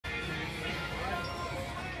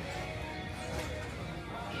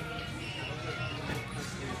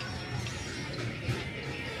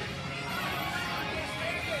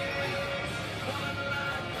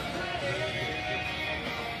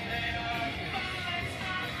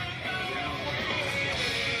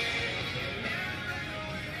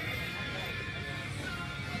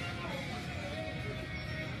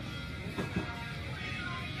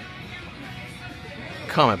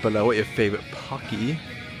comment below what your favorite Pocky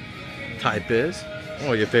type is,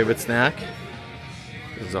 or your favorite snack.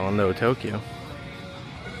 This is all Neo Tokyo.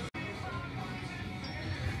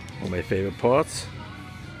 One of my favorite parts,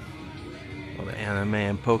 all the anime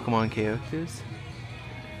and Pokemon characters.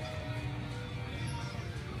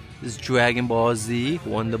 This is Dragon Ball Z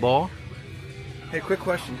Wonder Ball. Hey, quick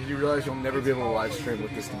question. Did you realize you'll never be able to live stream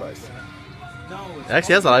with this device? It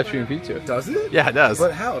actually has a live stream feature. Does it? Yeah, it does.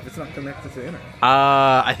 But how if it's not connected to the internet?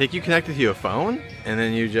 I think you connect it to your phone, and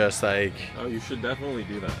then you just like... Oh, you should definitely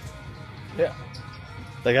do that. Yeah.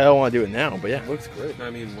 Like, I don't want to do it now, but yeah. It looks great. I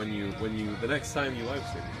mean, when you, the next time you live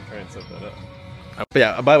stream, you can try and set that up. But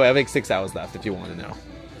yeah, by the way, I have like 6 hours left if you want to know.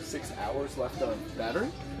 6 hours left on battery?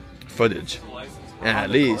 Footage. Yeah, at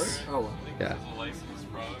least. Oh, well. Yeah.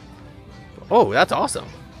 Oh, that's awesome.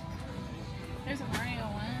 There's a Mario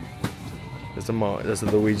one. There's a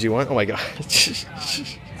Luigi one. Oh my god.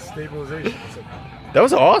 Stabilization. That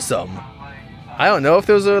was awesome. I don't know if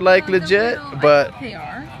those are like legit, but They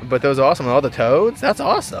are. but those are awesome. And all the toads, that's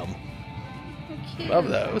awesome. They're cute. Love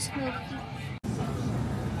those.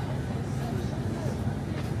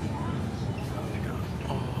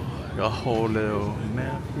 A whole little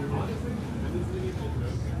map here.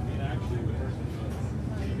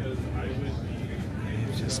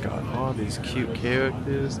 They've just got all these cute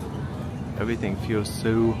characters. Everything feels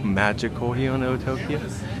so magical here in Neo Tokyo.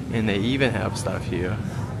 And they even have stuff here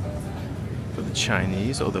for the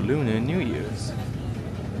Chinese or the Lunar New Year's.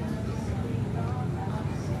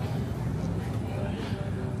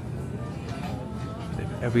 They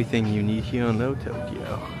have everything you need here in Neo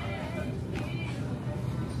Tokyo.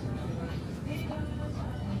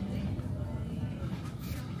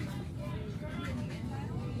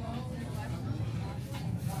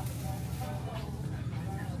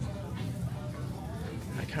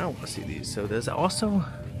 I kind of want to see these. So there's also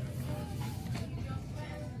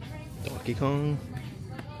Donkey Kong,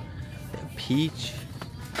 and Peach.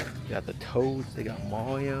 They got the Toads. They got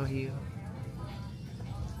Mario here.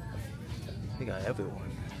 They got everyone.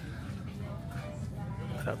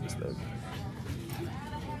 That was dope.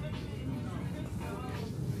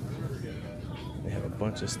 They have a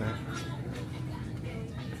bunch of snacks.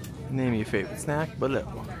 Name your favorite snack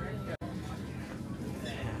below.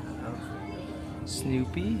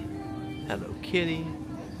 Snoopy, Hello Kitty.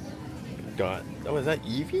 Got, oh, is that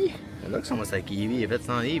Eevee? It looks almost like Eevee. If it's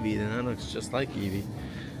not Eevee, then that looks just like Eevee.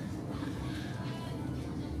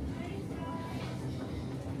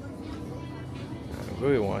 I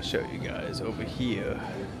really want to show you guys over here.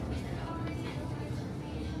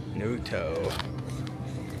 Naruto.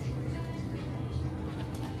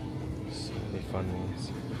 So many fun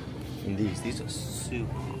ones. And these are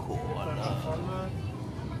super cool. I love.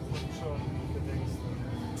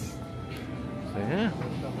 So yeah,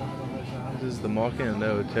 this is the market in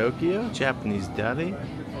Neo Tokyo, Japanese deli.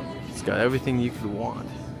 It's got everything you could want.